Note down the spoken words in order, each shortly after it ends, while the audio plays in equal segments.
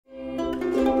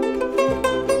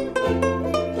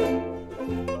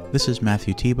This is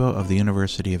Matthew Tebow of the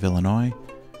University of Illinois,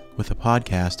 with a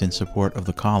podcast in support of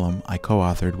the column I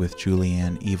co-authored with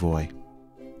Julianne Evoy.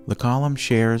 The column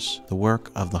shares the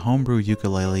work of the Homebrew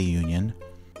Ukulele Union.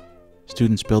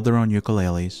 Students build their own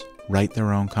ukuleles, write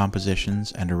their own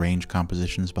compositions and arrange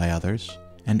compositions by others,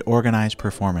 and organize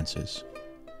performances.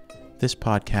 This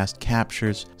podcast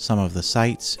captures some of the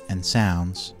sights and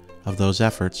sounds of those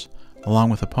efforts, along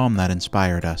with a poem that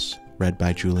inspired us, read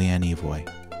by Julianne Evoy.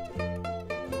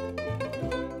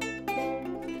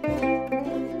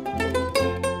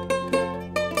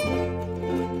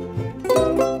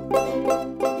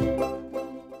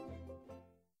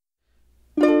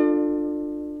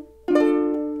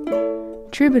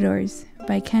 Troubadours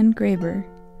by Ken Graber.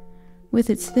 With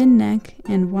its thin neck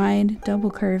and wide double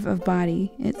curve of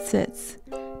body, it sits,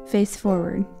 face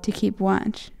forward, to keep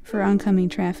watch for oncoming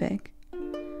traffic.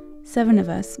 7 of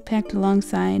us packed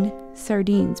alongside,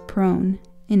 sardines prone,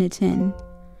 in a tin.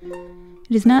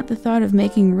 It is not the thought of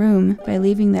making room by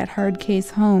leaving that hard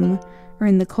case home or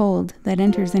in the cold that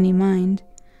enters any mind.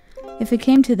 If it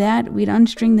came to that, we'd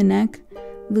unstring the neck,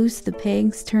 loose the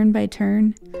pegs turn by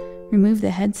turn, remove the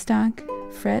headstock,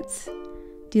 frets,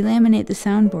 delaminate the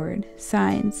soundboard,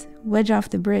 sides, wedge off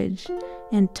the bridge,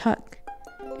 and tuck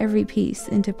every piece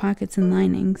into pockets and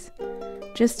linings,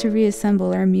 just to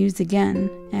reassemble our muse again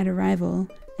at arrival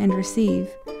and receive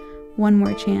one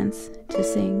more chance to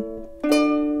sing.